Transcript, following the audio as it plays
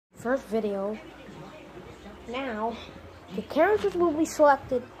first video. Now, the characters will be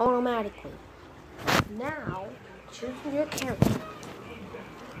selected automatically. Now, choose your character.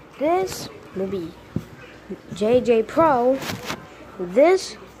 This will be JJ Pro.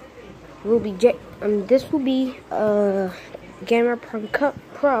 This will be Gamer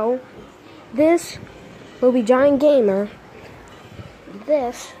Pro. This will be Giant Gamer.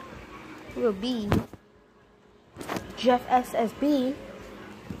 This will be Jeff SSB.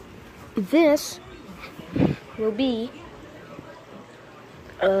 This will be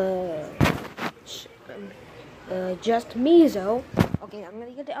just Mizo. Okay, I'm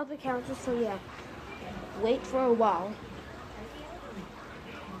gonna get the other characters, so yeah, wait for a while.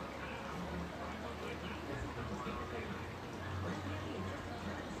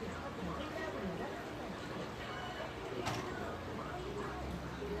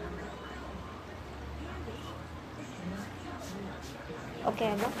 Okay,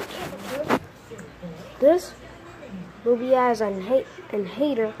 I got the character. This will be as a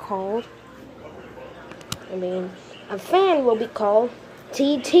hater called, a fan will be called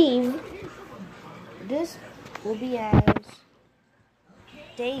TT. This will be as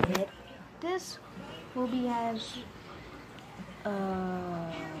David. This will be as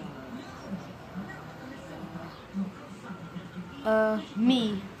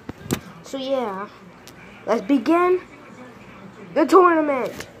me. So yeah, let's begin the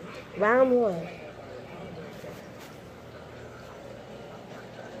tournament. Round 1.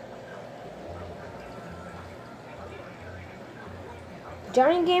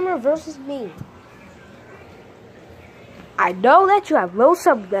 Giant Gamer versus me. I know that you have low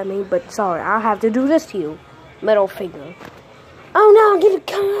subs at me, but sorry, I'll have to do this to you. Middle finger. Oh no, get it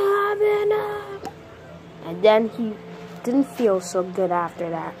coming up. And then he didn't feel so good after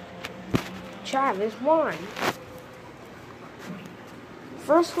that. Travis won.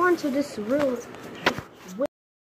 First one to this room